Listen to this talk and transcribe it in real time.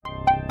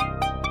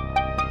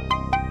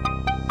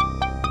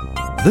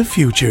The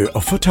future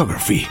of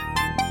photography.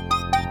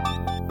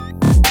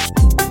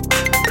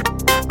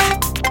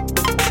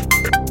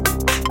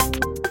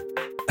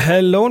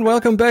 Hello and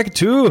welcome back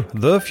to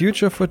The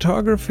Future of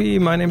Photography.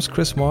 My name's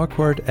Chris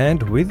Marquardt,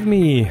 and with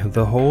me,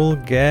 the whole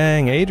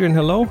gang. Adrian,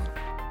 hello.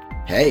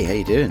 Hey, how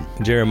you doing?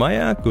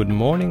 Jeremiah, good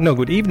morning. No,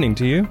 good evening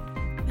to you.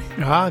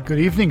 Good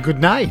evening, good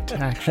night,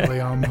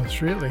 actually,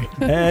 almost, really.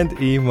 And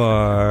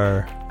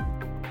Emer.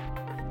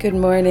 Good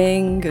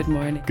morning, good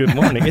morning. Good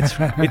morning.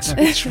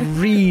 It's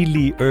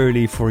really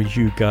early for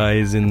you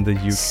guys in the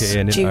UK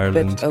and in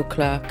Ireland.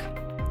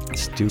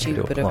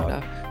 Stupid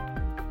o'clock.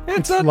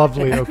 It's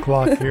lovely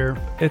o'clock here.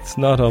 It's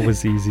not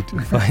always easy to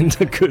find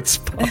a good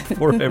spot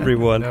for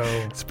everyone, No.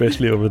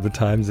 especially over the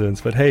time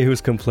zones. But hey, who's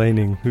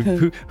complaining?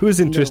 Who's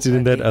interested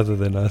in that other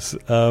than us?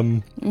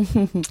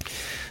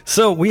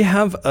 So we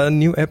have a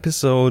new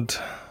episode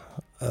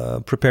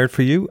prepared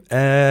for you,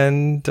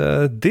 and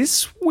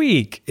this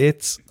week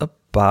it's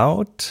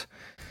about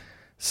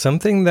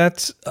something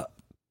that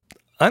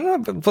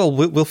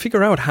we'll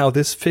figure out how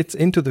this fits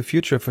into the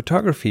future of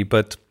photography,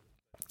 but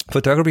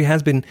photography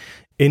has been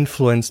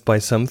influenced by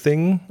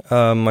something.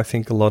 I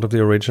think a lot of the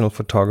original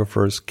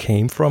photographers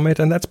came from it,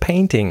 and that's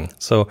painting.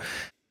 So,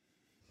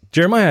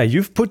 Jeremiah,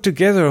 you've put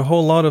together a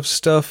whole lot of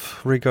stuff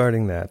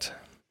regarding that.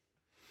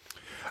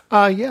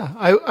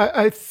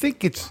 I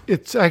think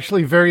it's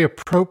actually very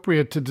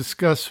appropriate to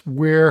discuss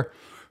where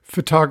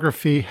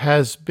photography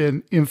has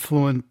been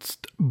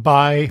influenced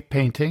by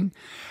painting,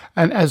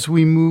 and as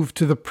we move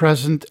to the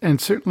present and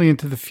certainly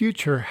into the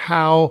future,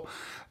 how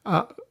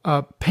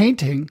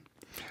painting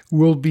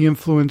will be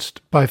influenced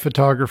by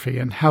photography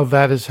and how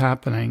that is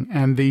happening.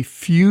 And the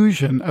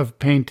fusion of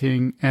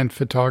painting and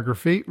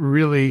photography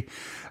really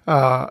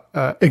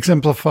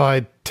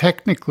exemplified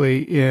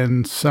technically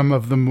in some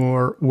of the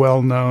more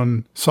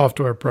well-known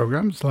software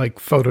programs like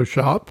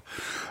Photoshop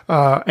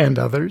and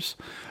others.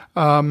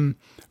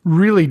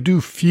 Really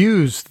do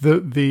fuse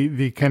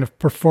the kind of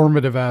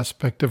performative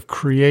aspect of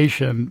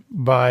creation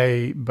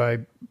by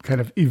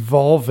kind of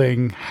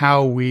evolving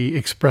how we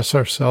express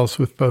ourselves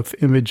with both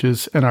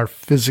images and our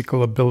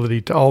physical ability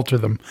to alter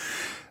them.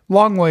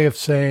 Long way of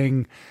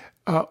saying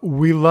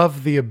we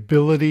love the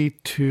ability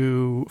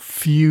to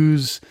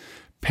fuse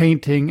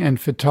painting and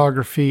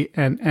photography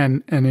and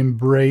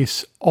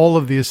embrace all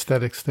of the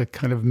aesthetics that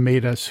kind of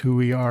made us who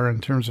we are in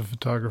terms of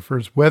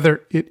photographers,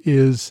 whether it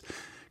is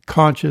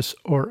conscious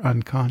or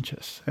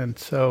unconscious. And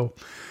so,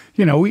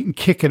 we can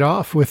kick it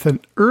off with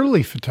an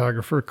early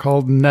photographer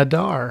called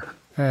Nadar.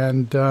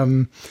 And,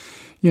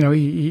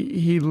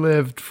 he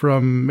lived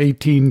from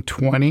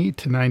 1820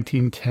 to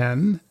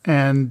 1910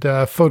 and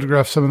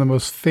photographed some of the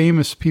most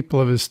famous people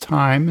of his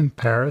time in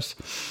Paris.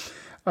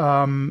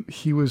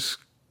 He was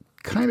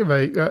kind of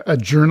a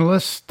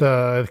journalist.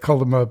 They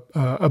called him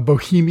a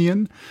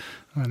bohemian,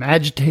 an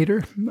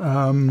agitator.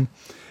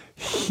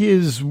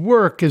 His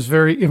work is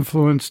very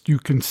influenced, you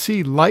can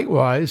see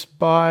light-wise,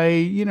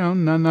 by,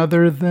 none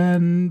other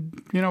than,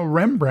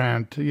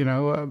 Rembrandt,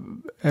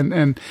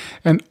 and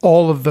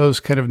all of those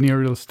kind of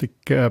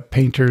neorealistic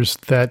painters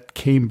that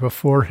came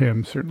before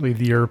him, certainly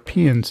the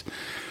Europeans.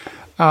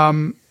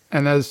 And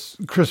as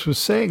Chris was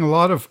saying, a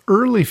lot of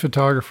early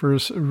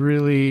photographers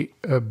really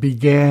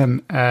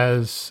began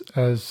as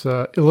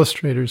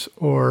illustrators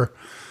or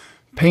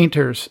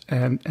painters,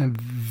 and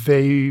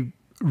they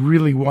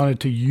really wanted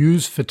to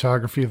use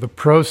photography, the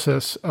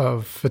process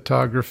of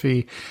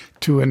photography,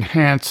 to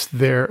enhance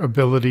their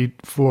ability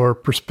for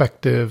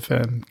perspective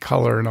and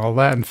color and all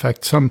that. In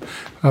fact, some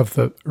of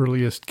the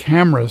earliest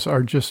cameras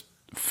are just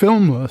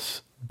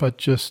filmless, but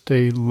just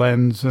a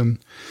lens and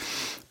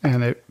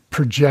it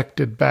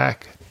projected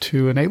back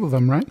to enable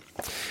them, right?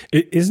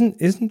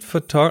 Isn't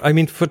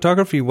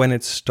photography, when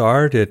it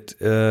started,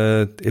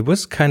 it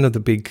was kind of the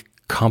big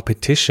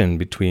competition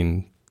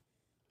between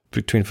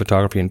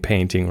photography and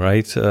painting,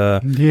 right?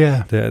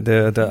 Yeah.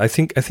 I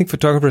think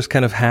photographers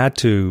kind of had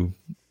to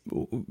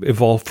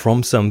evolve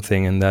from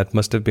something, and that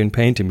must have been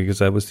painting, because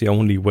that was the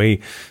only way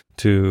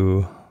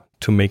to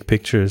make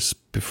pictures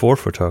before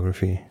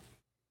photography.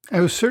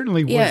 It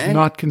certainly was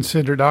not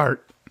considered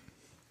art.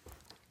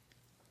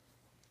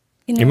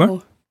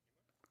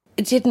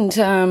 Didn't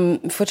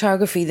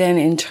photography then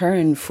in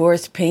turn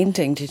force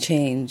painting to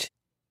change,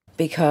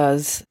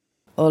 because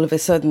all of a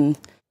sudden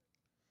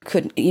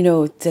that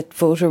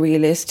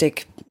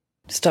photorealistic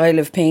style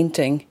of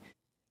painting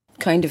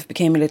kind of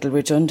became a little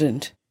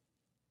redundant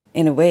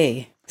in a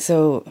way.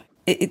 So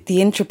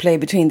the interplay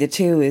between the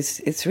two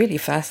it's really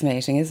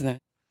fascinating, isn't it?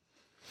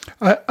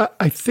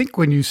 I think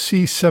when you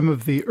see some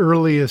of the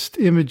earliest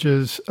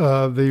images,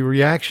 the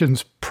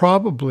reactions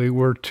probably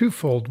were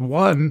twofold.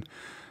 One,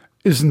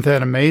 isn't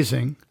that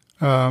amazing?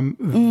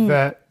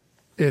 That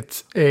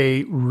it's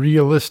a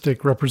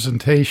realistic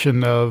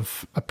representation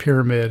of a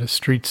pyramid, a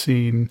street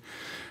scene,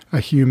 a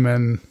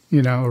human,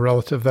 a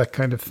relative, that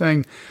kind of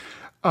thing.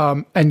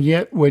 And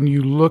yet when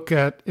you look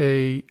at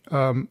a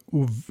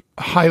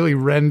highly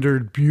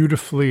rendered,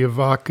 beautifully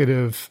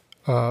evocative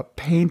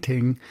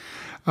painting,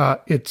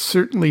 it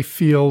certainly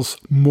feels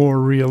more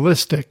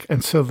realistic.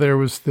 And so there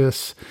was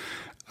this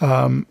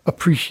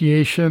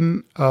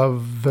appreciation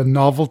of the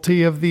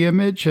novelty of the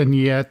image, and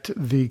yet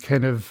the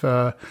kind of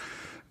the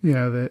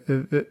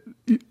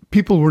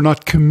people were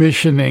not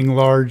commissioning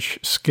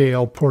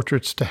large-scale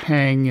portraits to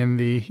hang in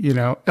the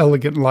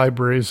elegant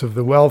libraries of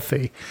the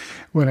wealthy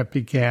when it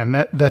began.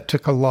 That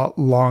took a lot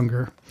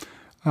longer.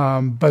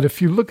 But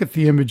if you look at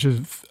the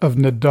images of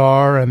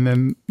Nadar, and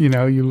then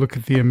you look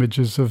at the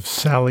images of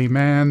Sally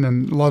Mann,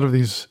 and a lot of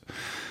these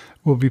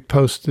will be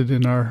posted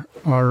in our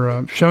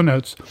show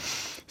notes.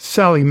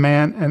 Sally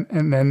Mann,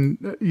 and then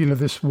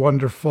this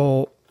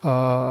wonderful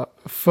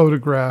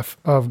photograph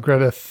of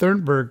Greta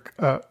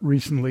Thunberg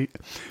recently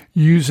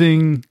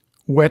using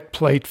wet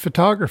plate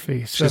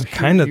photography. So she's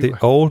kind of the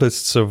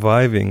oldest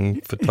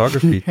surviving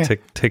photography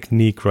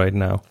technique right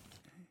now.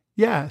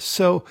 Yeah.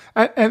 So,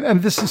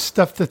 and this is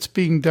stuff that's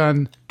being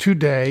done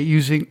today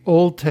using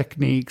old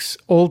techniques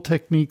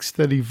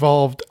that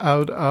evolved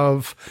out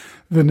of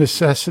the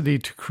necessity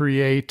to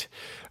create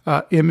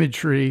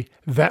imagery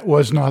that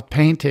was not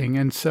painting.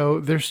 And so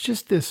there's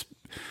just this,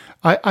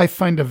 I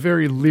find a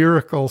very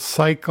lyrical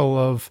cycle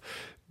of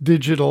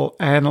digital,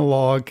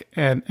 analog,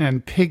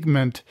 and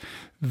pigment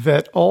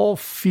that all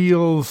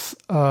feels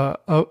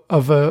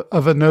of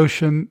a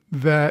notion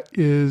that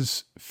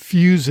is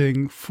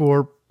fusing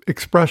for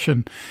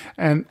expression.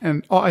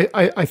 And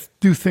I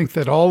do think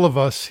that all of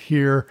us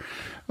here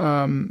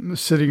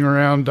sitting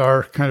around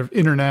our kind of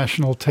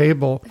international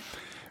table,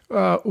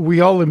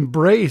 we all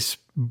embrace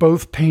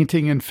both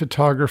painting and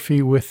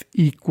photography with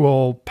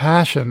equal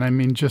passion. I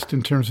mean, just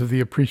in terms of the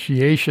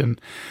appreciation.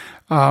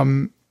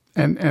 And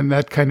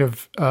that kind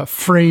of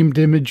framed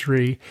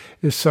imagery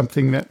is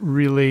something that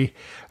really,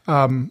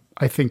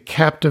 I think,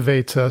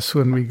 captivates us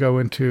when we go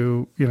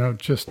into,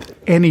 just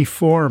any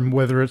form,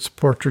 whether it's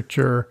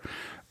portraiture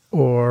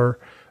or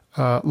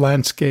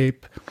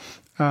landscape,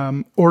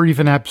 or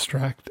even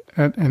abstract.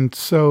 And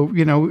so,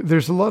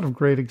 there's a lot of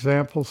great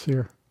examples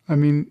here. I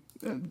mean,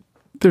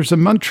 there's a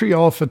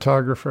Montreal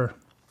photographer.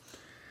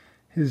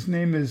 His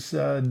name is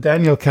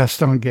Daniel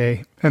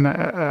Castonguay, and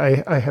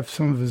I have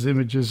some of his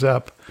images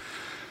up.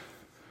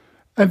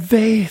 And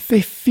they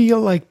feel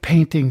like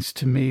paintings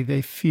to me.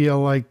 They feel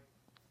like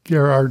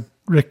Gerhard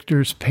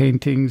Richter's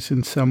paintings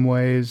in some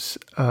ways,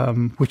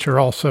 which are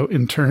also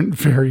in turn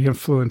very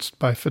influenced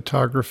by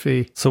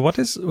photography. So what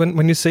is,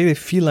 when you say they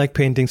feel like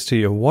paintings to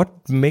you, what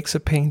makes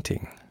a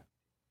painting?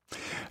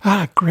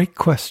 Great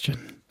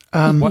question.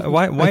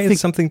 Why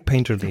is something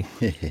painterly?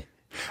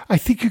 I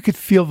think you could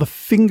feel the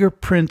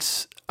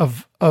fingerprints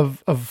of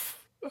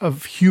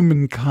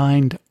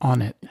humankind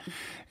on it.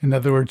 In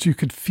other words, you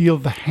could feel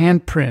the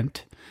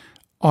handprint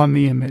on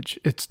the image.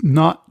 It's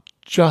not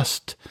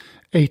just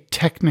a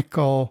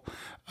technical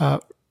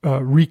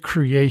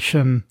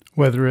recreation,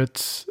 whether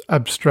it's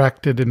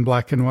abstracted in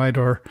black and white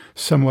or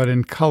somewhat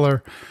in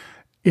color.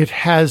 It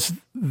has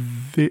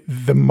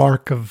the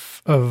mark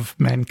of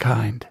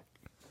mankind.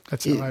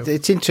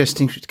 It's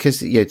interesting because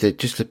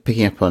just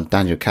picking up on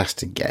Daniel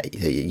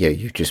Castonguay,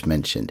 you just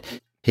mentioned,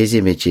 his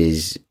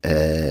images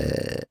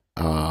would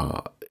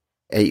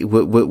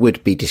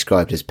be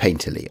described as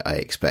painterly, I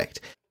expect,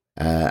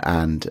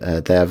 and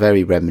they are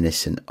very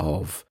reminiscent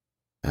of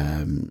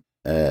some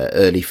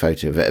very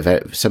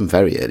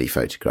early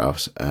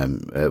photographs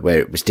where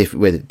it was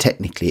where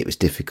technically it was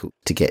difficult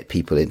to get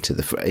people into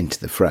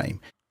the frame,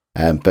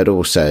 but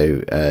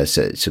also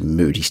some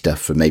moody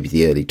stuff from maybe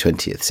the early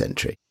 20th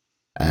century.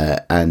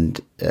 But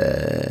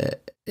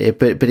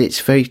it's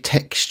very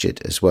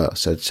textured as well.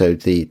 So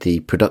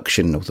the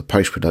production or the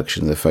post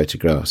production of the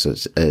photographs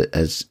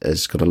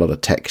has got a lot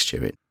of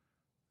texture in.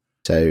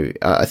 So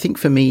I think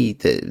for me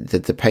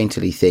the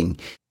painterly thing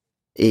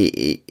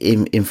it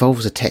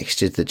involves a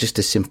texture that just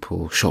a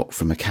simple shot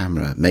from a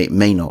camera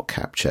may not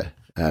capture.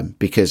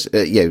 Because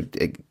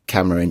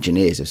camera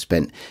engineers have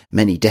spent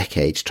many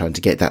decades trying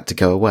to get that to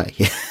go away.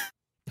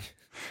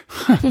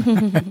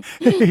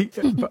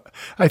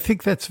 I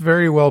think that's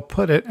very well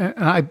put.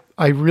 And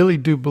I really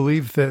do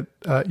believe that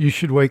you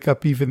should wake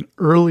up even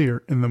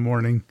earlier in the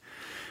morning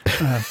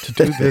to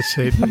do this,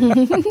 Aidan.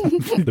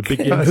 The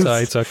big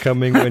insights are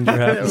coming when you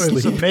have to sleep. It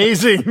was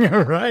amazing,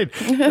 right?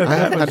 I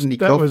haven't had any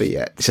coffee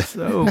yet.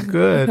 So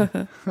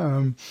good.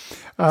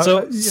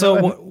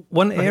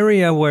 One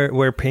area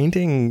where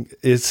painting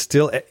is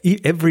still,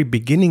 every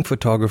beginning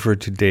photographer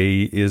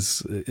today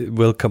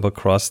will come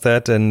across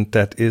that, and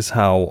that is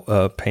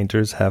how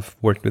painters have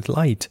worked with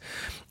light.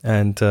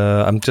 And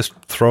I'm just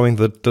throwing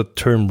the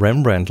term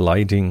Rembrandt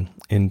lighting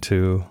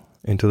into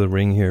the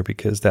ring here,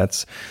 because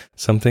that's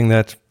something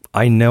that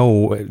I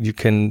know you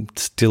can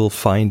still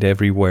find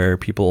everywhere.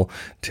 People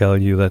tell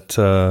you that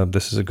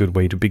this is a good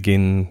way to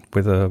begin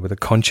with a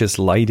conscious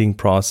lighting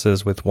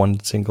process with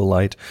one single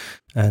light,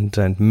 and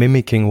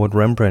mimicking what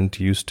Rembrandt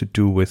used to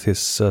do with his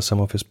some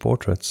of his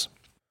portraits.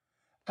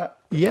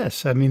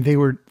 Yes, I mean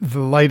the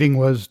lighting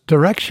was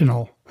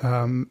directional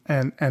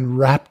and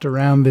wrapped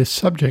around this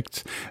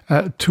subject,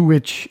 to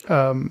which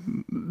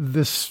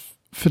this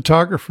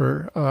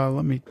photographer,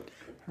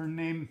 her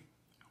name.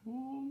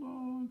 Hold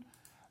on.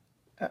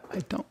 I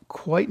don't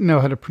quite know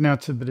how to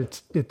pronounce it, but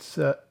it's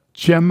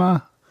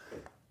Gemma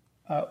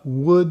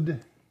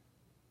Wood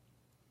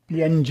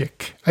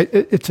Bienjik.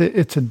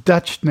 It's a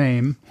Dutch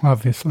name,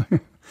 obviously.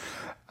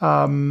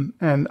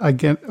 And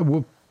again,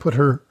 we'll put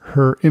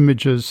her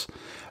images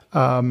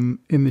in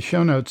the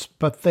show notes,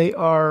 but they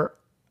are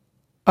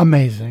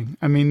amazing.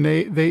 I mean,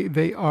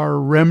 they are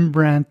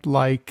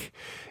Rembrandt-like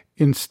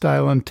in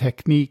style and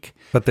technique.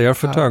 But they are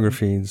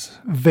photographies.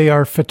 They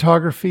are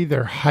photography.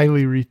 They're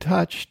highly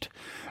retouched.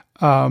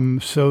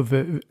 And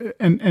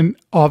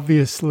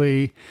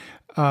obviously,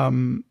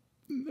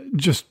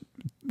 just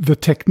the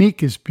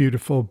technique is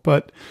beautiful.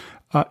 But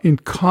in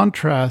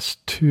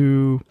contrast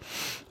to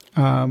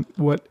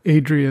what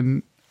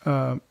Adrian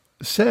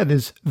said,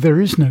 is there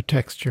is no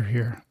texture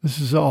here. This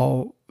is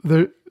all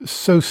they're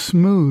so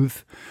smooth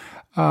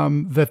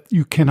that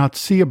you cannot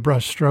see a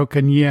brushstroke,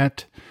 and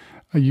yet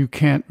you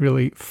can't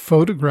really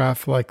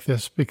photograph like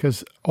this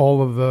because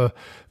all of the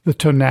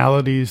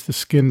tonalities, the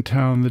skin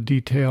tone, the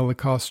detail, the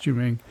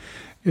costuming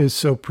is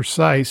so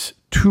precise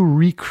to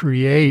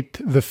recreate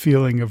the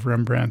feeling of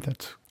Rembrandt.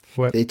 That's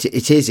what it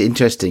is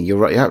interesting. You're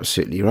right. You're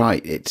absolutely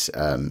right. It's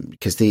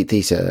because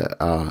these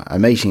are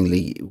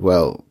amazingly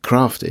well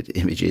crafted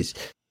images,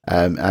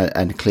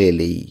 and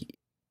clearly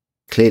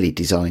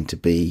designed to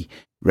be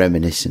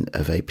reminiscent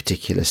of a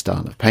particular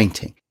style of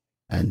painting.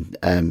 And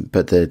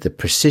but the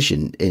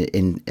precision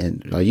in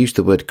I use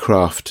the word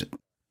craft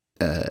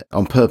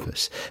on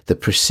purpose. The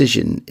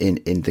precision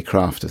in the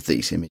craft of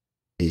these images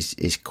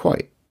is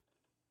quite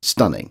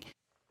stunning.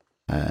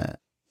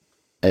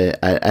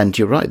 And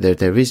you're right.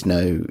 There is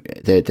no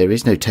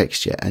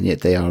texture, and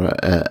yet they are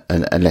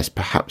unless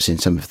perhaps in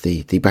some of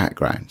the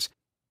backgrounds,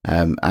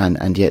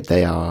 and yet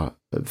they are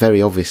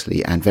very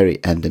obviously and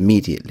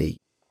immediately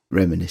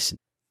reminiscent.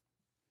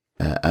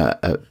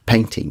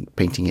 Painting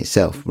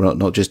itself,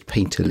 not just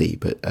painterly,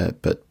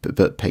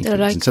 but paintings. They're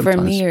like and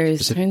sometimes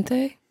Vermeers, aren't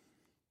they?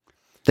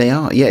 They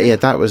are, yeah.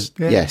 That was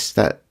yes,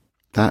 that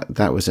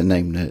was a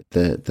name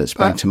that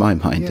sprang to my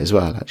mind as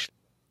well.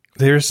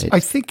 Actually, I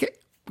think.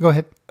 Go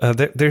ahead.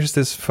 There's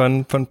this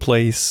fun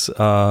place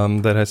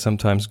that I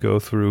sometimes go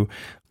through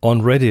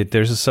on Reddit.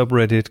 There's a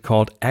subreddit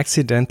called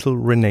Accidental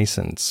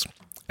Renaissance.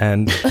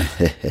 And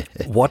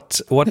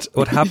what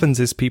happens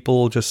is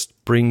people just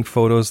bring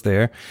photos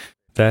there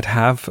that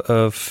have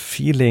a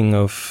feeling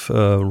of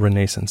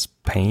Renaissance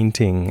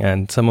painting,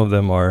 and some of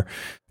them are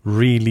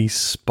really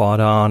spot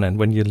on. And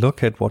when you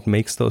look at what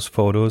makes those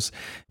photos,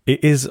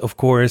 it is, of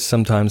course,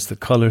 sometimes the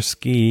color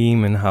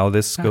scheme and how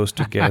this goes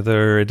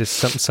together. It is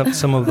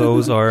some of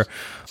those are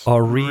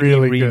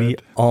really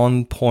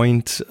on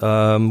point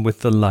with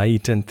the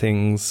light and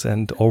things,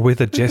 or with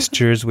the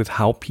gestures, with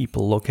how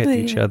people look at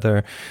each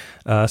other.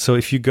 So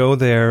if you go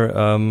there,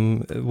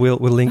 we'll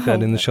link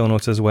that in the show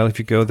notes as well. If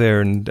you go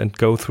there and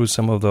go through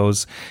some of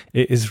those,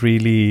 it is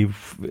really,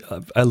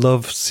 I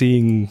love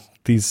seeing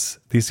these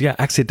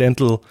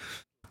accidental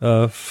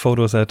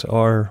photos that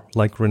are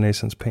like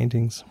Renaissance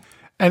paintings.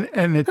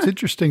 And it's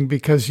interesting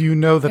because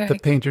that the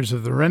painters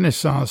of the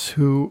Renaissance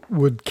who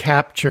would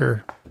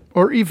capture,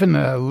 or even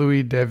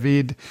Louis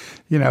David,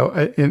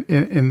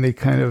 in the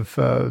kind of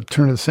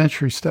turn of the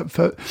century stuff,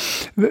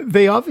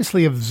 they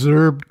obviously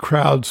observed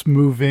crowds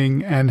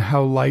moving and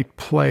how light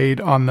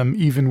played on them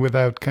even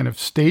without kind of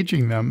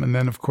staging them. And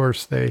then, of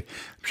course, I'm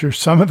sure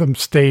some of them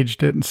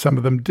staged it and some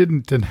of them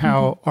didn't, and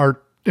how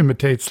art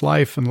imitates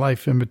life and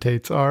life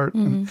imitates art.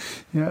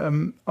 Mm-hmm.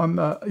 And on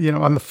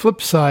the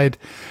flip side,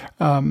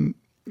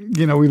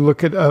 we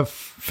look at a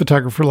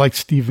photographer like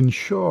Stephen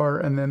Shore,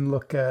 and then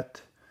look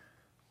at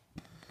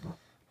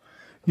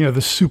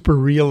the super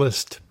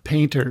realist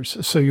painters.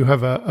 So you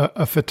have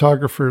a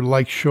photographer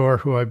like Shore,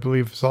 who I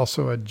believe is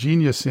also a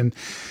genius in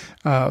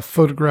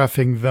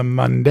photographing the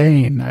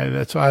mundane.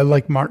 That's why I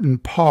like Martin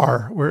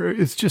Parr, where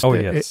it's just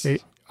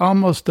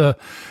almost a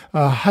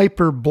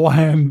hyper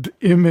bland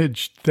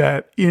image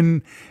that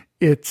in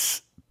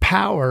its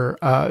power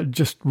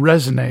just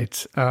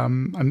resonates.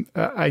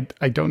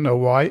 I don't know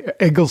why.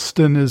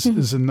 Eggleston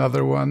is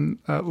another one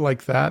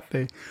like that.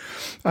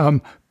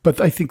 But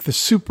I think the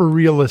super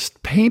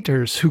realist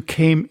painters who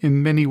came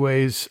in many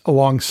ways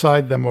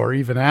alongside them, or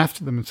even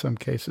after them in some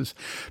cases,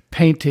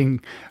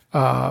 painting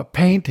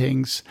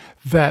paintings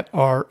that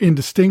are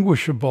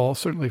indistinguishable,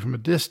 certainly from a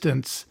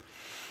distance,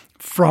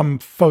 from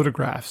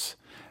photographs.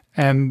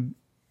 And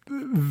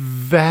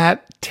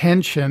that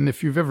tension,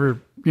 if you've ever,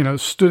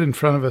 stood in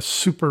front of a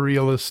super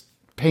realist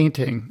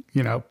painting,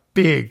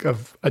 big,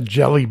 of a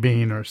jelly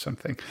bean or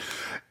something,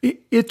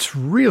 it's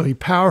really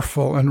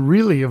powerful and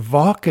really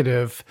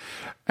evocative.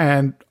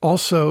 And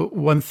also,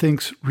 one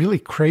thinks, really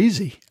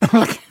crazy.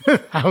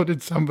 How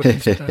did somebody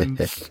spend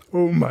so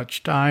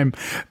much time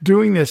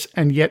doing this?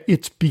 And yet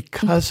it's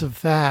because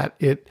of that,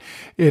 it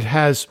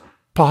has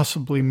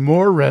possibly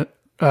more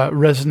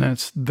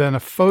resonance than a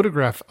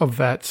photograph of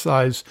that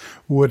size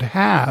would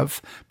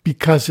have,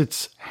 because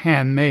it's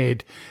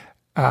handmade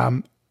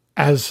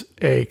as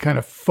a kind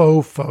of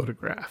faux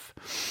photograph.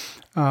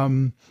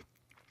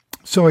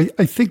 So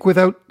I think,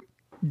 without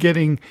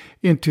getting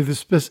into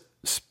the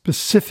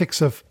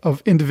specifics of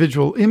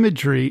individual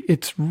imagery.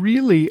 It's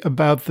really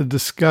about the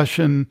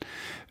discussion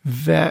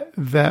that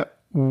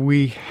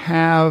we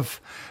have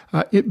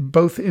it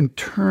both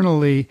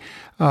internally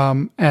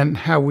and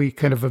how we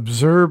kind of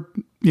observe,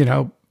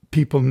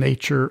 people,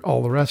 nature,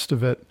 all the rest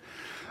of it.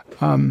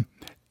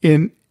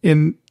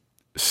 In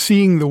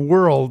seeing the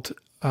world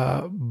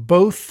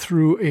both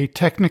through a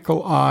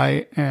technical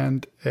eye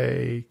and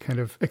a kind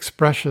of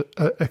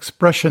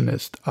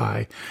expressionist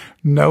eye,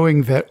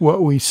 knowing that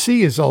what we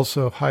see is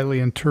also highly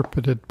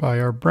interpreted by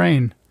our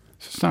brain.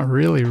 So it's not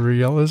really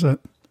real, is it?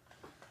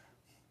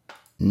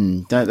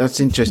 That's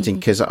interesting,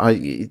 because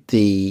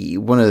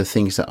one of the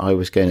things that I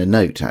was going to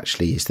note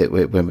actually is that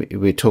when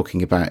we're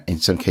talking about, in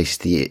some cases,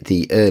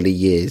 the early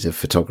years of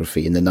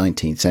photography in the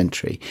 19th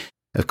century.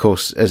 Of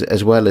course,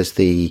 as well as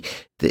the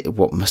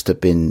what must have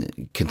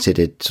been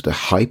considered sort of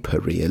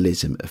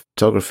hyper-realism of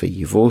photography,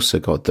 you've also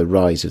got the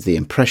rise of the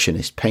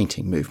Impressionist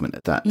painting movement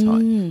at that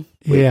time,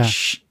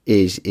 which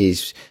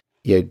is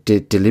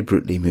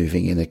deliberately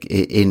moving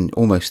in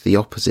almost the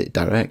opposite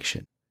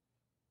direction.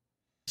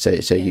 So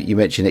you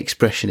mentioned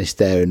Expressionist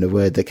there, and the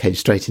word that came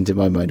straight into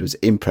my mind was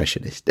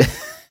Impressionist.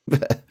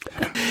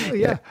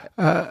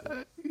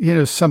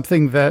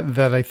 Something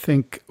that I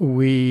think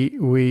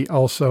we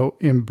also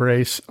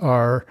embrace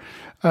are,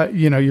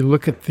 you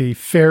look at the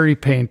fairy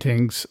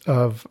paintings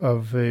of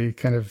the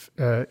kind of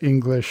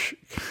English,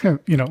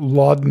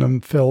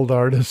 laudanum-filled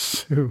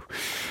artists who,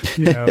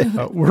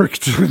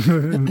 worked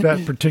in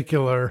that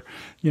particular,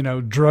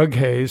 drug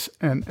haze,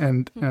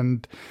 and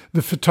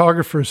the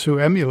photographers who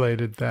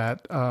emulated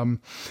that.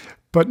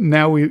 But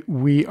now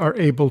we are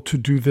able to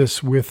do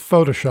this with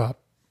Photoshop.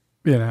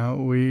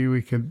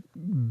 We can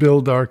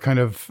build our kind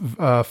of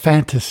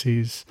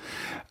fantasies,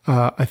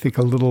 I think,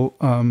 a little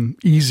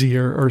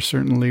easier, or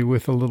certainly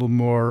with a little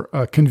more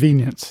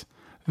convenience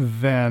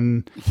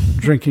than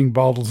drinking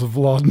bottles of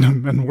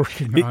laudanum and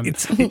working on,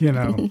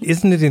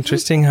 Isn't it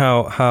interesting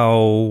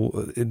how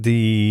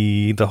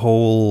the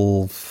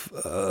whole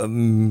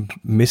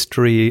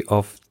mystery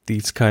of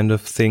these kind of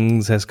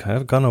things has kind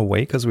of gone away,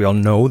 because we all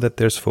know that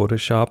there's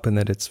Photoshop and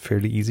that it's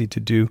fairly easy to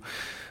do.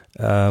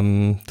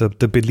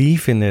 The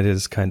belief in it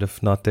is kind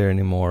of not there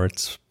anymore.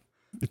 It's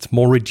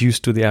more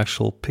reduced to the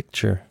actual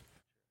picture.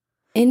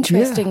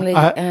 Interestingly,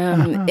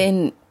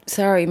 in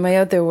my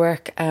other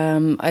work,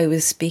 I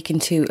was speaking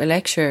to a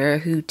lecturer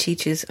who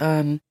teaches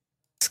on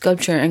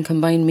sculpture and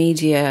combined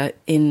media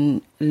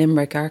in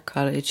Limerick Art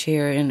College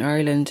here in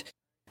Ireland,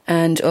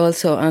 and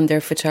also on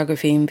their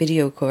photography and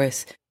video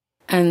course.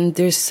 And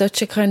there's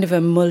such a kind of a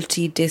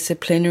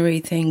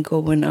multidisciplinary thing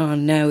going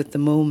on now at the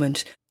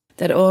moment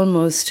that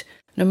almost,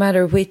 no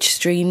matter which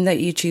stream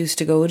that you choose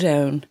to go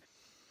down,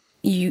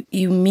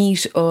 you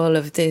meet all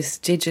of this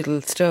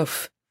digital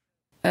stuff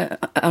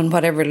on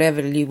whatever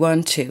level you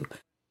want to.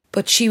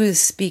 But she was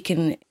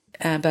speaking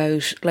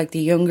about, like, the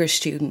younger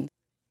students,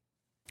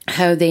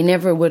 how they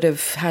never would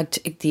have had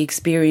the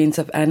experience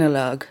of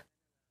analog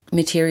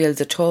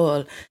materials at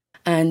all.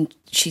 And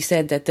she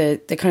said that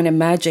the kind of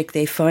magic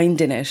they find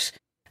in it,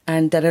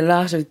 and that a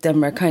lot of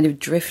them are kind of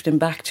drifting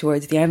back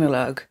towards the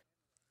analog,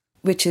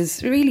 which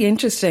is really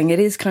interesting. It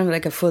is kind of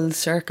like a full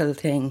circle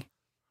thing.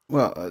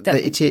 Well,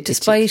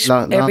 despite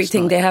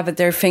everything they have at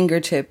their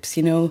fingertips,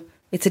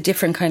 it's a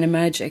different kind of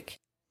magic.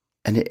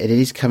 And it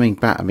is coming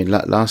back. I mean,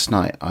 last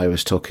night I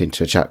was talking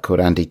to a chap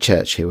called Andy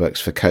Church, who works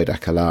for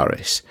Kodak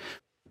Alaris,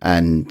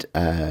 and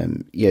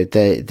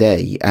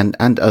they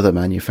and other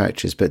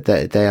manufacturers, but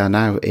they are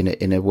now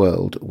in a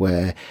world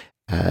where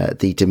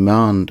the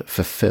demand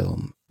for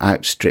film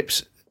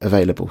outstrips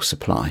available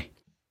supply,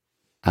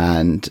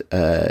 and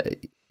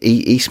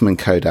Eastman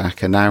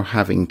Kodak are now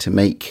having to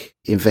make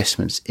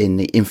investments in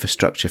the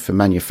infrastructure for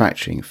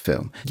manufacturing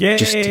film. Yay!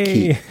 Just to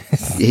keep,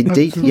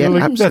 indeed,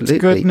 absolutely. That's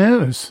good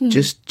news.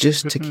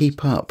 Just to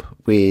keep up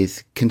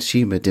with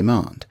consumer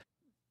demand.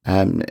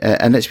 And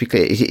let's be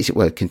clear,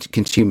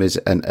 consumers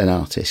and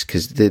artists,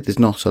 because there's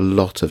not a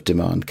lot of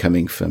demand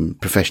coming from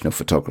professional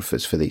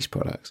photographers for these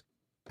products.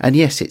 And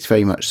yes, it's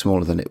very much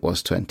smaller than it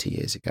was 20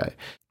 years ago.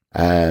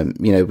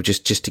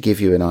 Just to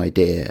give you an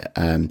idea,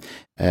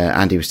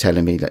 Andy was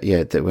telling me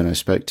that when I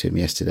spoke to him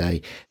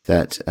yesterday,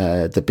 that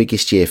the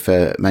biggest year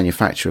for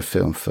manufacture of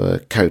film for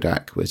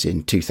Kodak was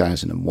in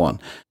 2001.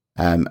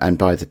 And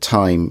by the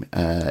time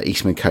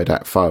Eastman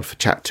Kodak filed for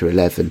Chapter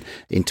 11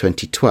 in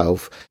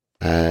 2012,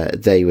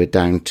 they were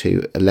down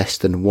to less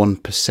than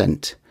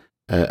 1%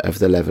 of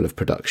the level of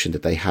production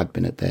that they had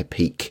been at their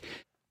peak.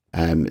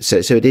 So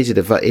it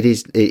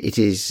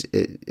is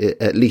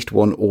at least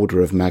one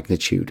order of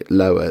magnitude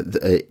lower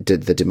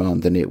the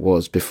demand than it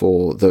was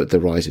before the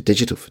rise of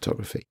digital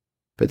photography.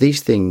 But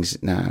these things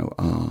now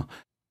are,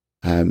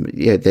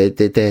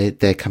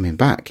 they're coming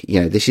back.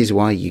 This is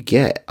why you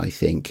get, I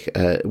think,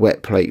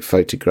 wet plate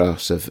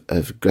photographs of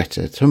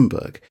Greta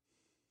Thunberg.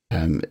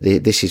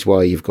 This is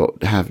why you've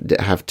got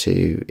have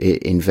to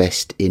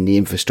invest in the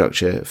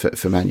infrastructure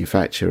for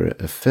manufacture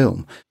of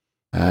film.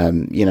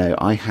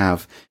 I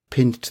have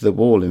pinned to the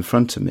wall in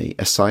front of me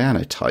a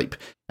cyanotype,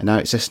 And now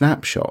it's a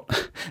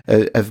snapshot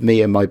of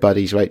me and my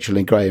buddies Rachel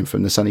and Graham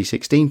from the Sunny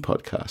 16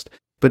 podcast.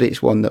 But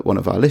it's one that one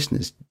of our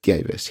listeners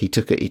gave us. He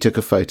took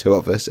a photo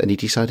of us and he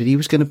decided he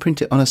was going to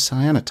print it on a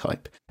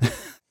cyanotype.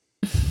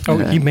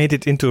 He made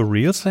it into a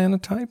real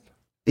cyanotype?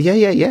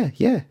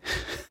 Yeah.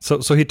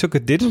 So he took a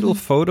digital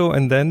photo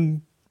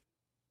and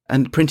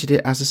printed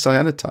it as a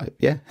cyanotype.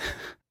 Yeah.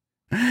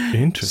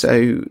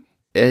 Interesting. So,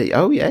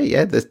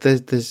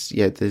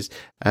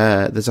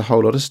 there's a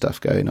whole lot of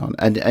stuff going on,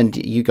 and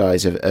you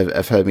guys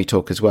have heard me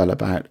talk as well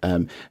about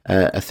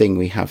a thing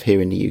we have here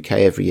in the UK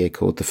every year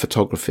called the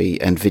Photography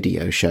and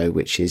Video Show,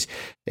 which is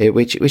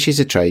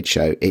a trade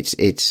show.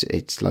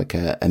 It's like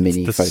a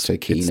mini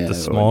Photokina. It's the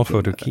small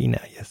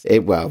Photokina, yes.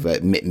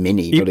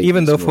 Mini.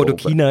 Even though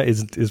Photokina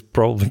is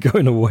probably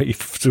going away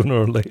sooner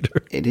or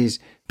later. It is.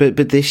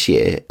 But this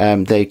year,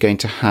 they're going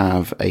to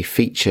have a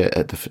feature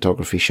at the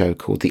photography show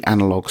called the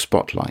Analog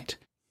Spotlight,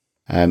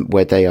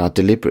 where they are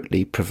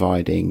deliberately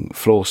providing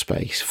floor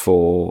space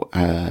for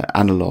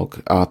analog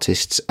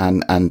artists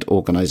and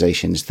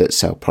organisations that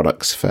sell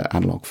products for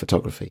analog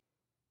photography.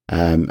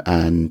 They're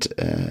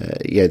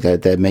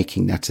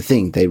making that a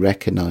thing. They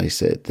recognise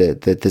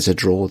that there's a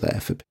draw there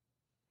for,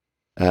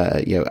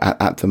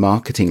 at the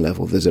marketing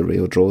level, there's a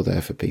real draw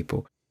there for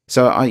people.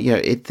 So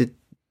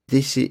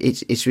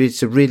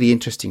it's a really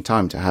interesting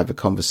time to have a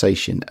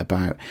conversation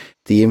about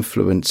the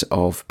influence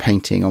of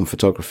painting on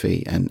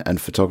photography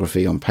and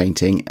photography on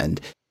painting, and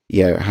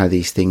how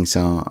these things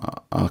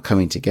are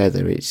coming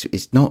together.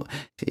 It's no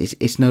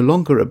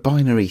longer a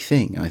binary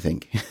thing, I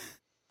think.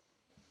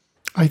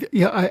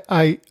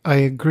 I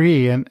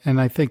agree, and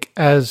I think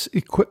as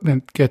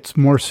equipment gets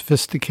more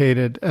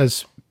sophisticated,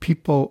 as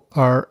people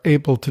are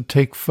able to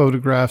take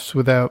photographs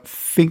without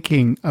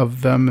thinking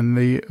of them, and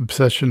the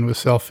obsession with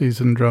selfies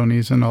and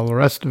dronies and all the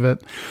rest of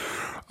it,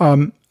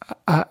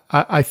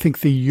 I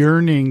think the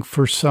yearning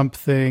for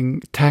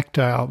something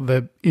tactile,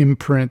 the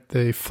imprint,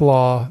 the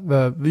flaw,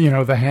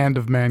 the hand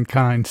of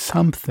mankind,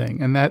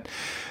 something, and that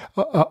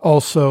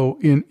also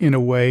in a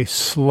way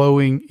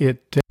slowing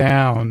it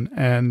down,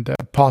 and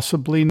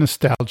possibly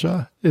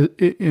nostalgia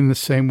in the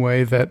same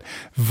way that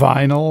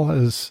vinyl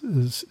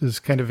is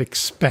kind of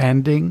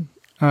expanding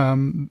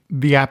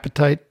the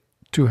appetite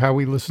to how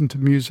we listen to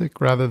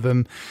music rather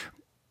than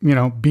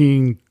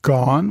being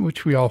gone,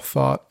 which we all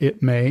thought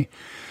it may.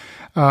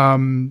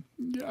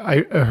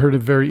 I heard a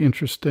very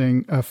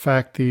interesting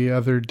fact the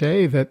other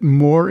day that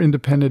more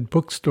independent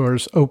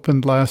bookstores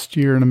opened last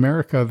year in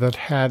America that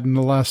had in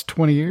the last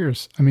 20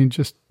 years. I mean,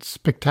 just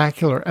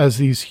spectacular, as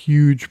these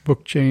huge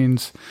book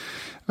chains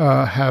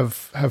have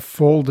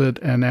folded,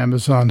 and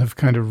Amazon have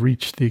kind of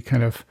reached the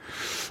kind of,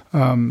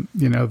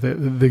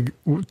 the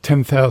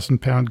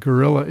 10,000-pound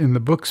gorilla in the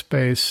book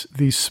space.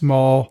 These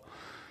small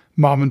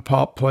mom and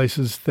pop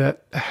places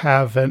that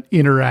have an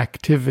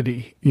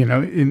interactivity,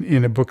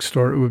 in a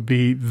bookstore, it would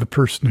be the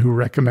person who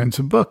recommends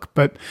a book.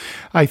 But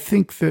I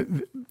think that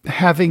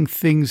having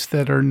things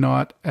that are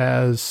not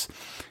as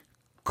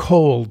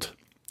cold,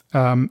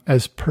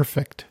 as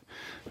perfect,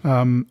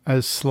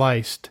 as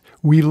sliced,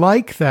 we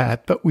like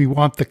that, but we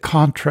want the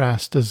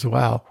contrast as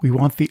well. We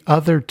want the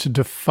other to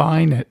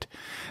define it.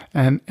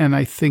 And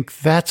I think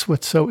that's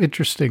what's so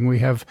interesting. We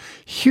have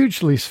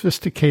hugely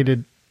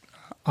sophisticated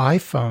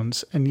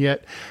iPhones, and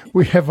yet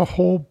we have a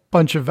whole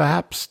bunch of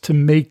apps to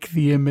make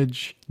the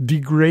image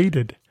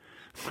degraded.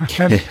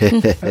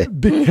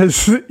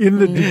 Because in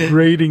the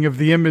degrading of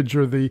the image,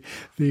 or the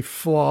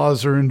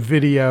flaws, or in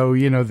video,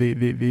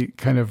 the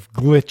kind of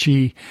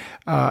glitchy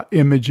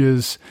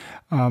images,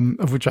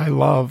 of which I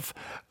love,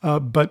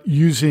 but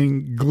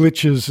using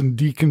glitches and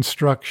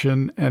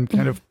deconstruction and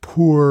kind of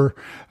poor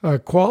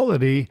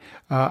quality,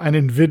 and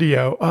in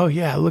video, oh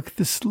yeah, look,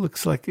 this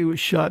looks like it was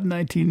shot in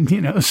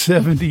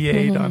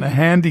 1978 on a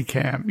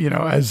Handycam,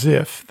 as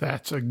if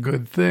that's a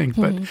good thing,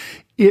 but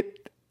it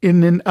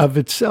in and of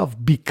itself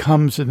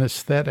becomes an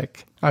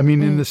aesthetic. I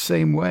mean, in the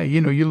same way,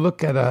 you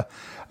look at a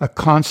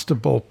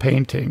Constable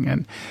painting,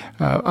 and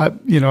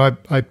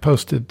I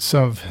posted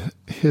some of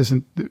his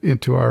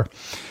into our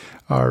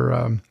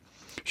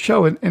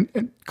show,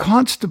 and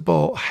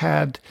Constable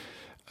had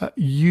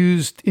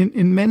used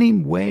in many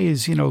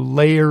ways,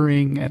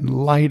 layering and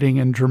lighting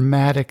and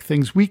dramatic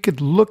things. We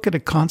could look at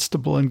a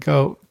Constable and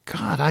go,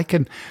 God, I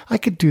could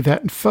do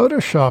that in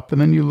Photoshop.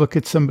 And then you look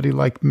at somebody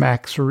like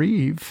Max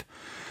Reeve,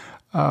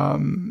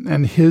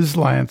 and his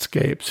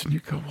landscapes, and you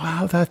go,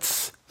 wow,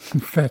 that's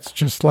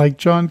just like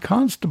John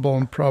Constable,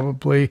 and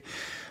probably,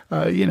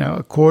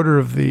 a quarter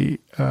of the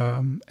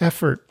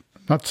effort.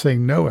 Not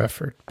saying no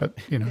effort, but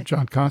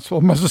John Constable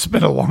must have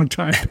spent a long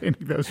time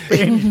painting those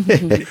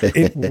paintings.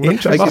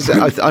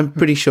 I'm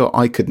pretty sure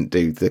I couldn't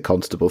do the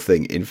Constable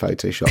thing in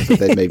Photoshop, but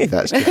then maybe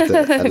that's just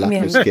a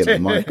lack of skill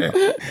on my part.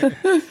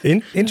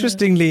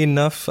 Interestingly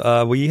enough,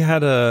 we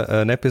had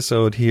an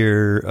episode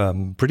here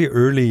pretty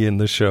early in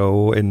the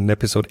show, in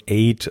episode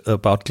 8,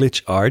 about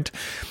glitch art,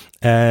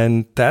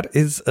 and that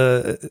is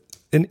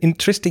an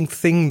interesting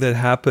thing that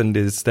happened.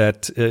 Is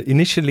that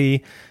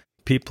initially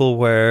people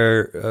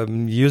were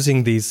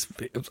using these,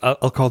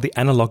 I'll call the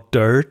analog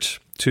dirt,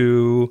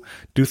 to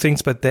do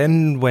things. But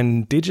then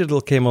when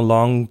digital came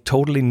along,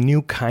 totally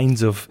new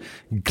kinds of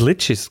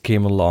glitches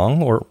came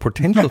along, or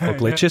potential for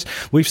glitches.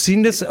 We've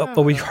seen this,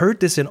 or we've heard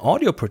this in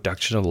audio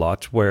production a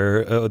lot,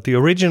 where the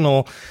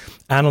original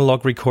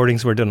analog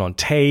recordings were done on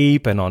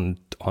tape and on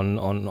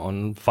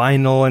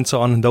vinyl and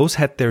so on. And those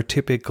had their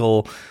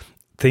typical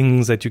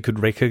things that you could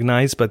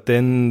recognize. But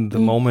then the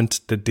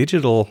moment the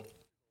digital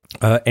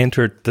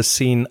entered the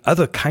scene,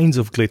 other kinds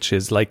of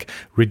glitches like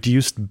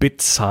reduced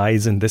bit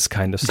size and this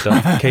kind of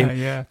stuff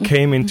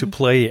came into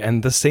play.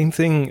 And the same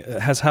thing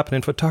has happened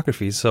in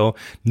photography. So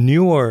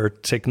newer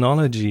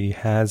technology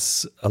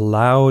has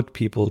allowed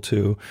people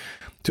to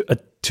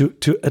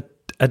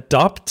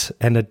adopt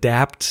and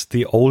adapt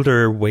the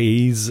older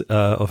ways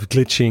of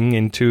glitching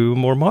into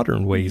more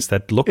modern ways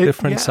that look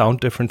different,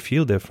 sound different,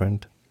 feel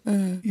different.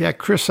 Yeah,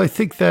 Chris, I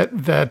think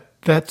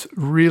that's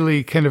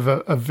really kind of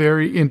a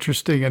very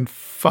interesting and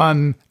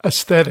fun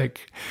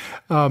aesthetic.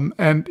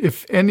 And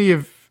if any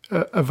of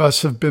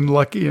us have been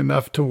lucky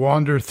enough to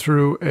wander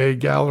through a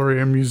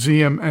gallery or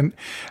museum and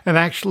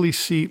actually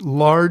see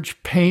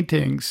large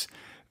paintings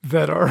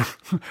that are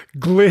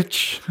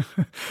glitch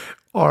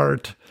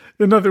art,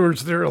 in other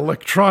words, they're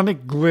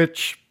electronic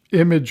glitch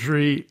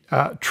imagery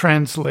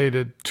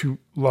translated to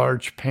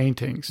large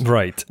paintings.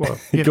 Right. Well,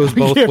 it goes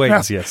both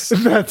ways, yes.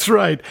 That's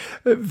right.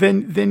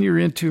 Then you're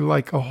into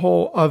like a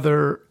whole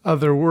other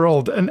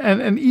world.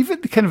 And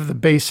even kind of the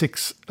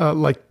basics,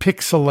 like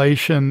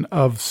pixelation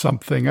of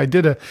something. I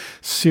did a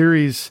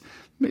series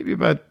maybe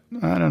about,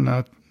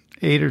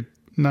 8 or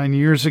 9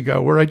 years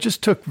ago, where I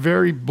just took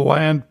very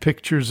bland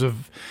pictures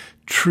of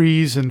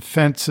trees and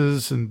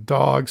fences and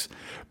dogs,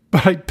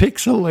 but I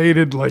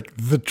pixelated like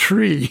the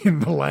tree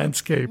in the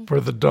landscape, or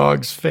the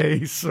dog's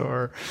face,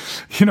 or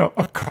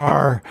a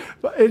car,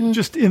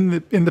 just in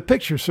the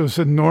picture. So it's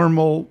a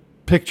normal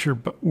picture,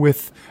 but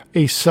with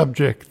a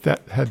subject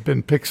that had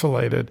been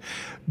pixelated,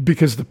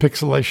 because the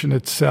pixelation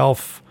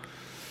itself,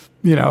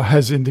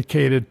 has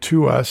indicated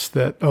to us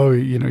that,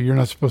 you're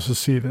not supposed to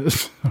see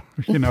this.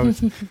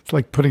 It's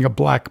like putting a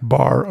black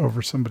bar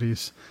over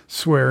somebody's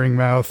swearing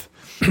mouth.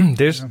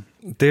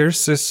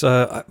 There's this,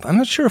 I'm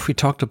not sure if we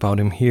talked about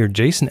him here,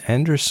 Jason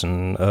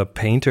Anderson, a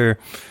painter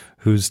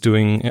who's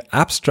doing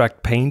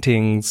abstract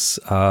paintings.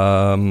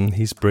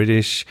 He's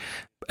British,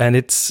 and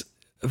it's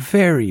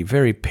very,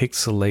 very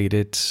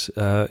pixelated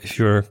if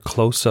you're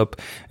close up.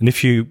 And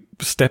if you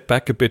step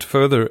back a bit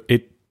further,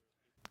 it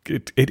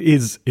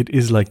is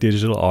like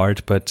digital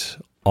art, but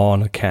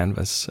on a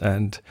canvas.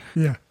 And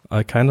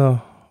I kind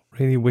of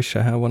really wish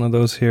I had one of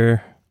those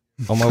here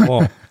on my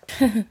wall.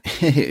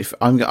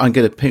 I'm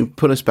going to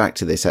pull us back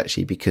to this,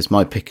 actually, because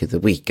my pick of the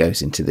week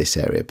goes into this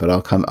area, but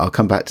I'll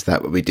come back to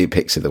that when we do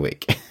picks of the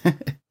week.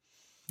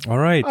 All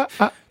right.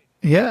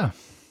 Yeah.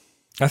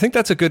 I think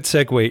that's a good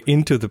segue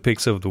into the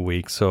picks of the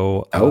week.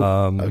 So,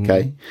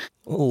 okay.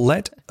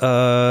 Let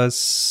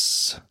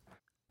us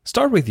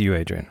start with you,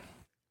 Adrian.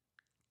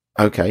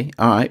 Okay.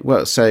 All right.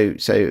 Well, so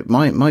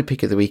my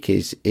pick of the week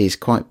is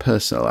quite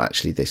personal,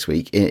 actually, this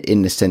week,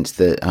 in the sense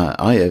that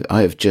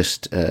I have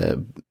just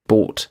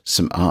bought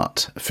some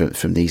art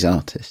from these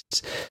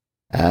artists.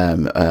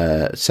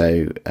 This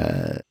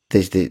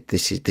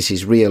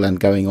is real and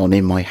going on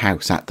in my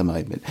house at the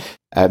moment.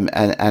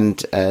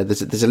 And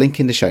there's a link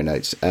in the show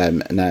notes.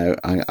 Now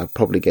I'll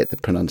probably get the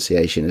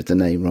pronunciation of the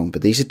name wrong,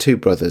 but these are two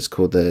brothers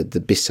called the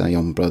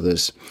Bissayon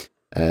brothers,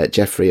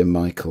 Jeffrey and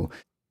Michael.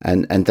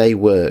 And they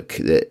work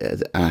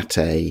at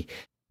a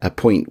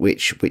point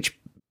which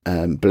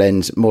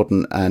blends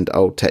modern and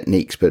old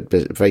techniques, but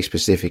very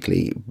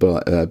specifically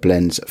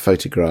blends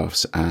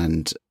photographs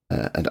and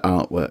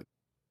artwork.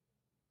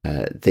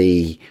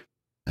 They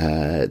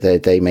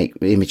make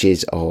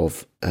images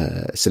of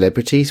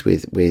celebrities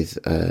with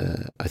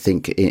I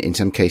think in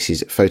some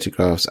cases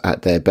photographs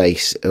at their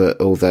base,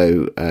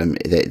 although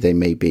they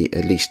may be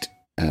at least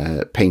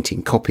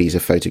painting copies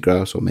of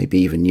photographs, or maybe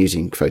even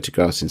using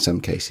photographs in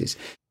some cases.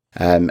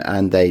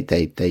 And they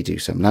do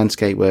some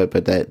landscape work,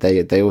 but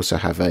they also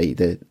have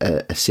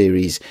a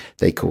series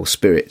they call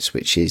Spirits,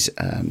 which is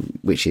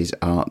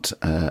art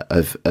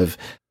of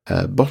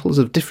bottles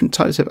of different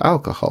types of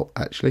alcohol,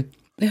 actually.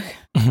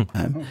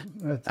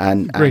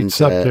 And great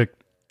subject.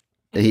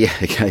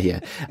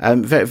 Yeah.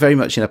 Very, very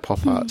much in a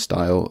pop art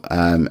style.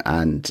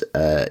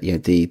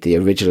 The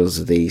originals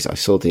of these, I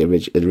saw the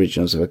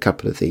originals of a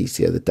couple of these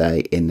the other day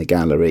in the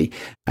gallery,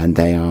 and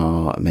they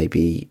are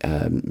maybe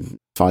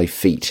 5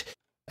 feet.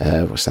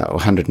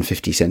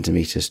 150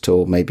 centimeters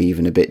tall, maybe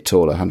even a bit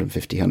taller,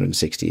 150,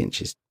 160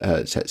 inches,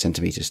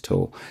 centimeters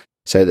tall.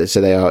 So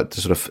they are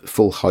sort of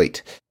full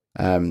height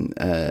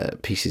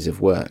pieces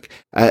of work.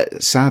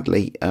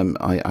 Sadly,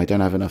 I don't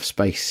have enough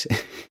space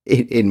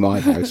in my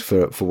house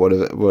for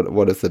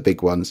one of the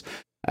big ones.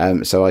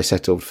 So I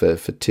settled for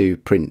 2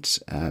 prints.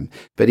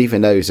 But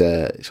even those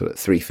are sort of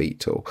 3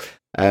 feet tall.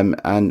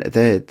 And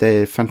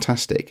they're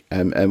fantastic.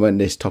 And when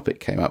this topic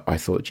came up, I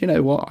thought, you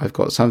know what, I've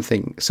got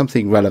something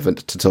relevant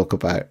to talk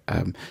about.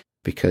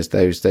 Because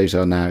those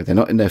are now, they're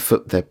not in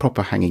their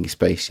proper hanging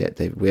space yet.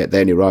 They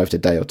only arrived a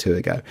day or two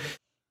ago.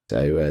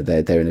 So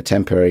they're in a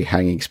temporary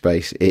hanging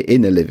space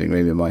in the living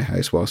room in my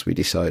house whilst we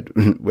decide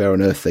where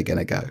on earth they're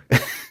going to go.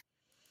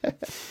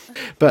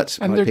 But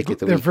and my pick of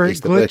the week very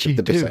is the work of the glitchy,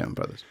 too. Bisson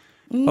brothers.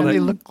 Oh,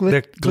 they look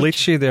they're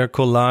glitchy. They're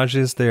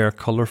collages. They are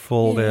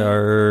colorful.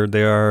 Yeah.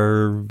 They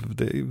are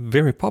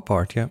very pop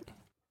art. Yeah.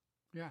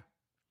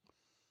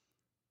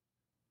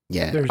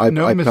 Yeah, There's I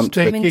no pumped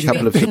a I'm mistaking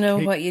couple of intrigued to know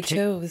what you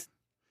chose.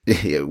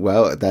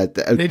 well, okay,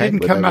 they didn't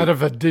well, come out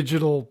of a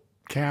digital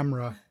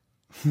camera.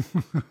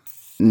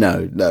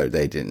 No,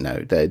 they didn't. No,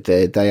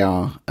 they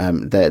are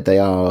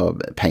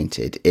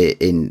painted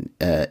in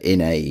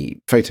a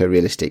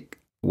photorealistic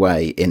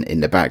way in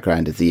the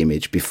background of the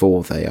image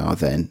before they are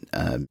then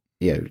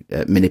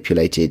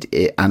manipulated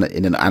in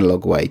an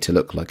analog way to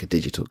look like a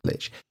digital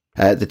glitch.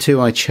 The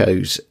two I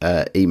chose,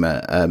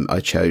 Emma,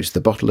 I chose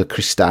the bottle of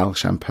Cristal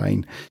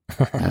champagne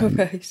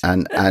Right.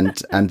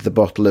 and the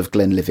bottle of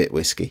Glenlivet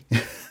whiskey.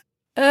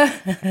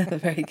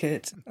 Very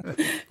good.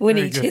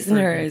 Winnie's good, his and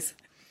very hers.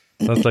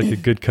 Sounds like a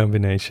good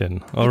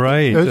combination. All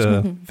right.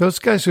 Those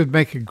guys would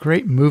make a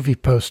great movie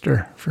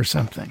poster for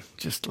something,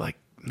 just like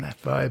that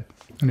vibe.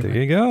 There Anyway.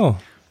 you go.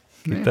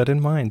 Keep that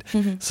in mind.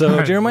 So, All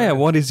right. Jeremiah,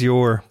 what is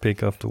your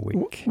pick of the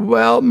week?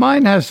 Well,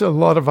 mine has a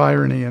lot of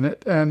irony in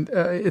it, and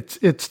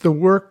it's the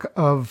work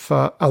of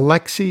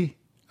Alexei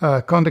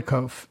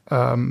Kondakov.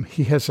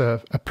 He has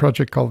a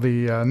project called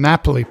the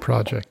Napoli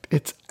Project.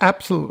 It's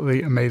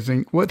absolutely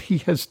amazing. What he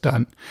has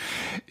done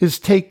is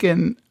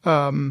taken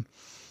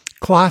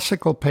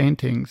classical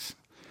paintings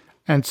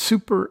and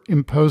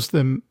superimposed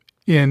them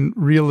in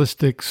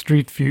realistic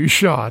street view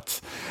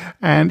shots,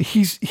 and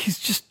he's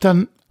just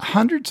done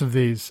hundreds of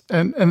these,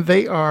 and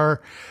they are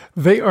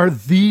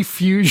the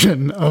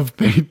fusion of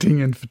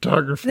painting and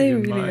photography They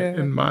in really my are.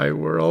 in my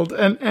world,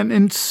 and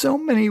in so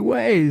many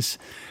ways,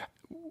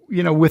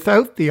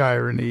 without the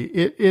irony,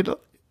 it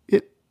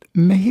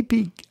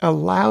maybe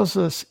allows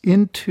us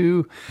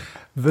into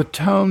the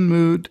tone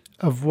mood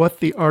of what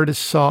the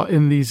artist saw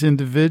in these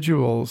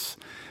individuals,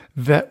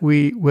 that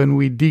when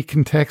we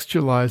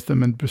decontextualize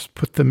them and just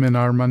put them in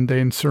our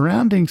mundane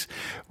surroundings,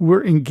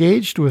 we're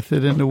engaged with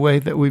it in a way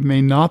that we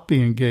may not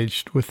be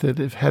engaged with it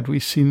had we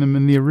seen them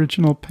in the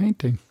original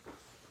painting.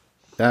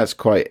 That's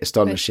quite Very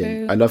astonishing.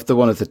 true. I love the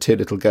one of the two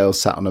little girls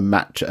sat on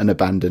an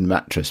abandoned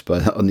mattress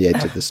on the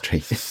edge of the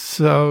street.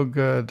 So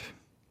good.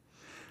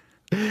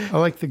 I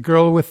like the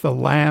girl with the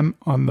lamb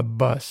on the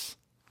bus.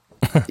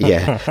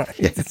 Yeah.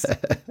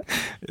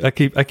 I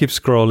keep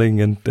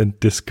scrolling and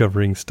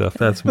discovering stuff.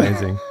 That's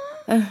amazing.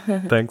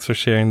 Thanks for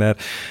sharing that.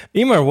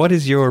 Emer, what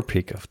is your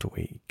pick of the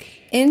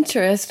week?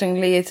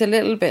 Interestingly, it's a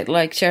little bit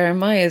like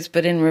Jeremiah's,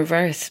 but in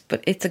reverse.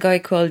 But it's a guy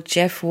called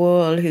Jeff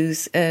Wall,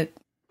 who's a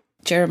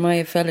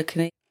Jeremiah fellow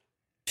Canadian.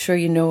 I'm sure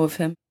you know of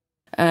him.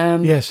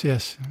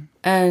 Yes.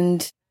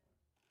 And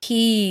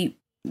he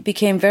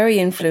became very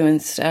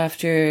influenced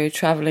after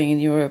traveling in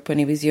Europe when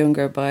he was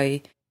younger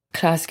by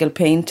classical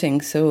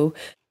painting. So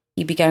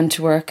he began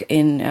to work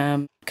in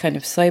kind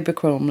of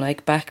cyberchrome,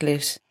 like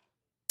backlit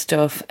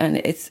stuff. And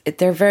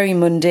they're very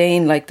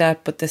mundane like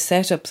that, but the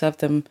setups of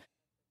them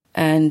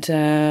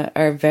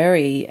are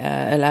very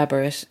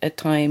elaborate at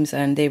times.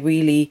 And they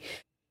really,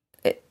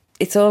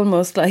 it's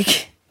almost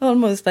like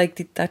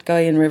that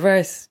guy in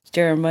reverse,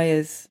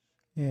 Jeremiah's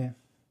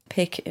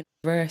pick in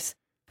reverse.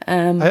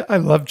 I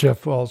love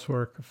Jeff Wall's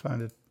work. I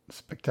find it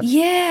spectacular.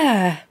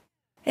 Yeah,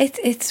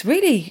 it's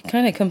really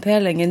kind of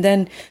compelling. And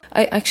then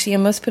I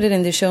must put it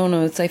in the show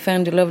notes. I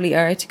found a lovely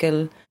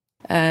article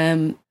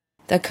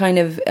that kind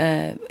of,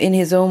 in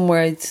his own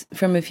words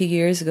from a few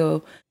years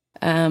ago,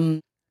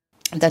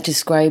 that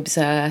describes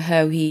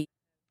how he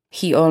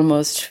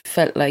almost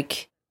felt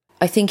like,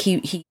 I think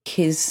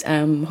his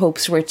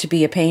hopes were to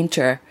be a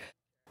painter,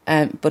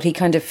 but he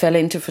kind of fell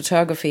into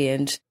photography,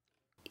 and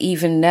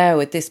even now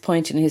at this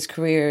point in his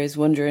career is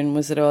wondering,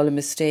 was it all a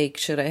mistake?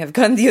 Should I have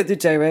gone the other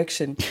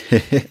direction?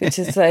 Which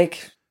is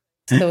like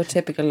so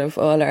typical of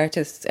all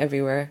artists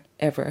everywhere,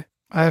 ever.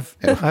 I have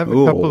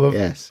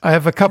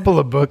a couple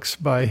of books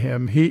by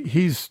him.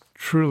 He's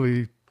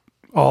truly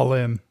all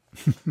in.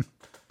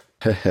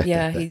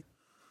 Yeah, he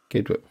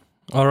Good work.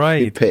 All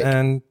right. Good pick.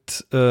 And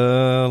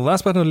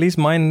last but not least,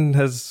 mine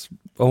has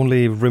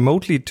only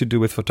remotely to do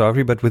with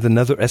photography, but with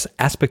another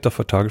aspect of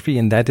photography,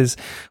 and that is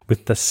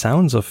with the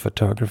sounds of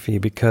photography.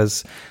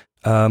 Because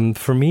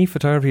for me,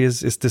 photography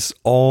is this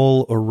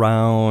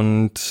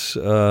all-around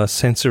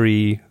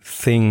sensory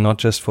thing, not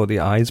just for the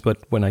eyes, but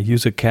when I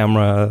use a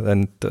camera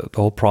and the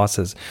whole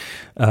process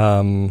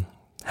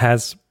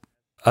has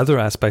other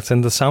aspects,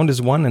 and the sound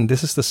is one, and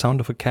this is the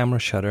sound of a camera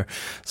shutter.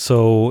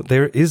 So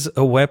there is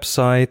a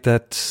website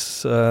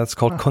that's it's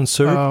called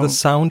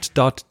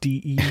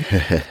conservethesound.de,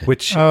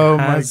 which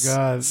has my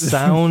God.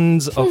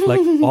 sounds of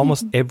like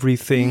almost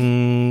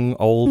everything,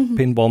 old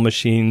pinball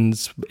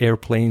machines,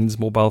 airplanes,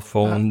 mobile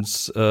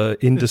phones,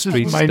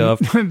 industry stuff.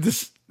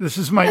 This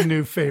is my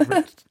new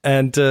favorite.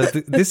 And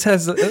this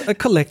has a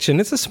collection.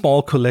 It's a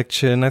small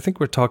collection. I think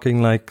we're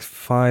talking like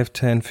 5,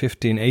 10,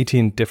 15,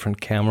 18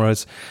 different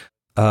cameras.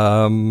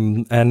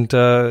 And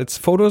it's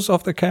photos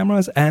of the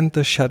cameras and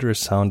the shutter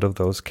sound of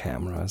those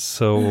cameras.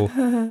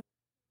 So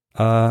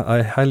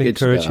I highly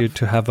encourage you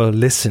to have a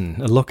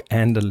look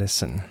and a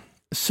listen.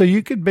 So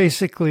you could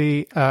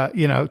basically,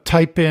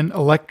 type in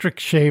electric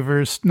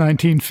shavers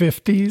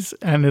 1950s,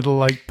 and it'll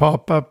like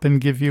pop up and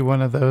give you one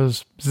of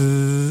those.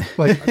 Zzz,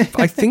 like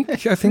I think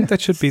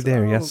that should be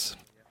there. Yes.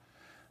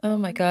 Oh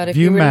my God! If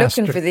you were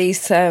looking for these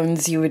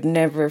sounds, you would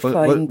never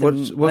find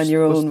them on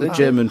your own. What's the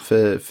German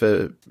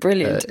for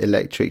brilliant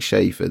electric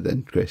shaver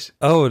then, Chris?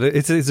 Oh,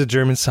 it's a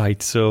German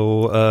site.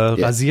 So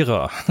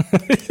Rasierer.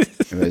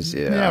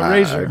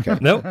 Razor. Okay.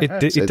 No,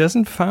 it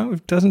doesn't find.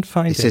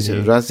 It says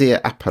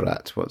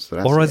Rasierapparat. What's the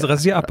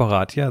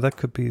Rasierapparat? Yeah, that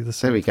could be the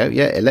same. There we go.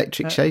 Yeah,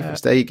 electric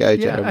shavers. There you go,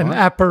 Jeremiah. An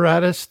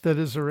apparatus that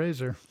is a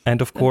razor. And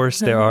of course,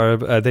 they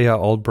are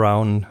all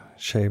brown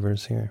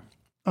shavers here.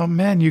 Oh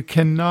man, you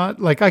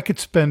cannot, I could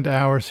spend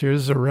hours here.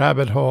 This is a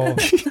rabbit hole of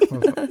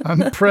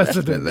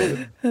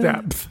unprecedented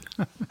depth.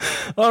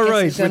 All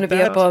right. It's going to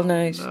be up all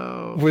night.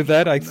 With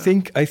that, I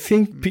think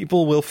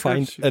people will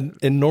find an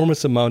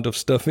enormous amount of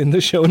stuff in the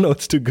show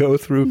notes to go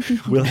through.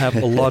 We'll have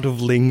a lot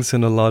of links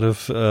and a lot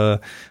of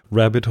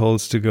rabbit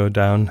holes to go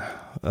down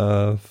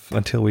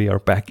until we are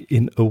back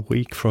in a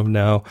week from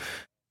now.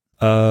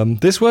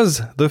 This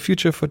was The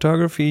Future of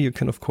Photography. You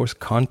can, of course,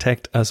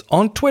 contact us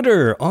on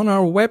Twitter, on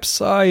our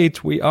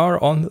website. We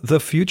are on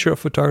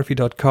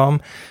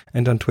thefutureofphotography.com,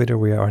 and on Twitter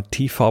we are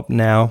TFOP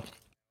now.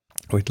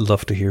 We'd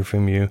love to hear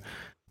from you.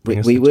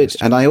 We would.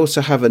 And I also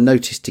have a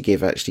notice to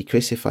give, actually,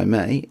 Chris, if I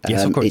may.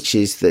 Yes, of course. Which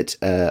is that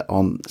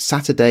on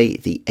Saturday,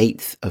 the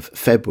 8th of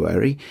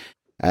February,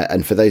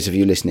 and for those of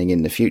you listening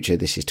in the future,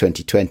 this is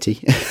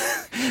 2020.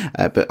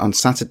 But on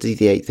Saturday,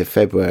 the 8th of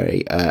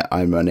February,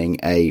 I'm running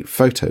a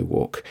photo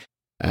walk.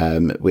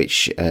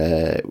 Which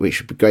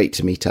would be great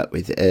to meet up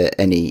with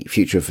any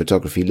Future of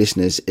Photography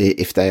listeners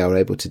if they are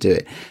able to do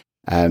it.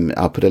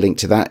 I'll put a link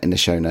to that in the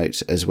show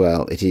notes as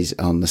well. It is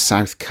on the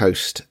south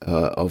coast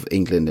of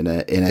England in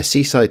a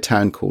seaside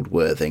town called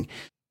Worthing.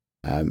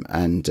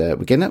 And we're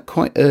getting up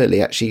quite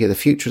early, actually. The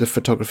Future of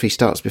Photography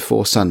starts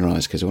before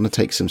sunrise because I want to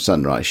take some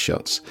sunrise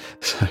shots.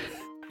 So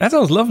that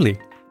sounds lovely.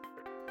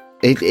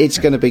 It's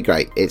going to be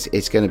great.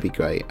 It's going to be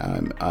great.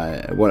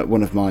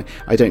 One of my,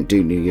 I don't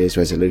do New Year's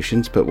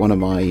resolutions, but one of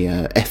my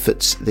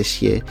efforts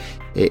this year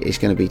is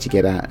going to be to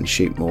get out and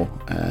shoot more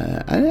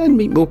and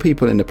meet more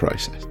people in the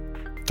process.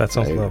 That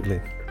sounds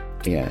lovely.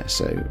 Yeah.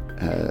 So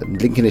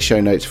link in the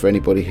show notes for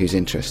anybody who's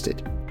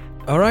interested.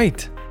 All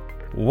right.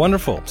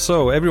 Wonderful.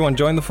 So everyone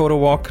join the photo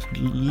walk.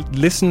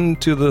 Listen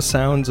to the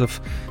sounds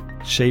of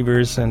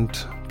shavers and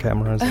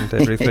cameras and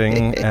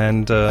everything.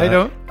 And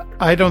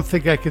I don't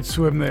think I could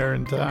swim there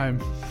in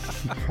time.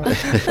 All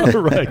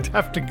right. I'd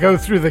have to go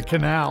through the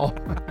canal.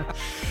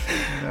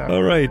 No.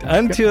 All right.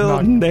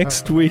 Until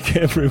next week,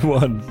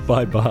 everyone.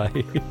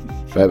 Bye-bye.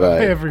 Bye-bye.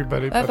 Bye,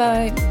 everybody.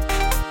 Bye-bye.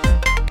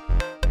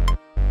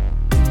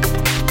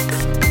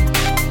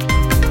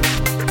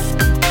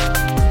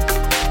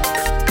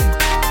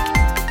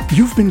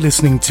 You've been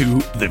listening to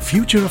The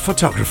Future of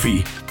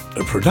Photography,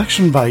 a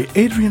production by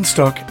Adrian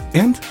Stock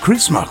and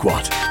Chris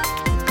Marquardt.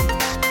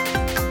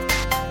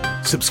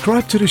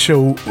 Subscribe to the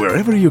show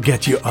wherever you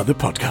get your other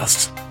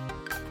podcasts.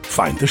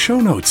 Find the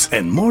show notes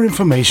and more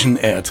information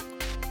at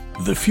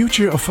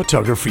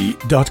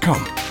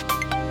thefutureofphotography.com.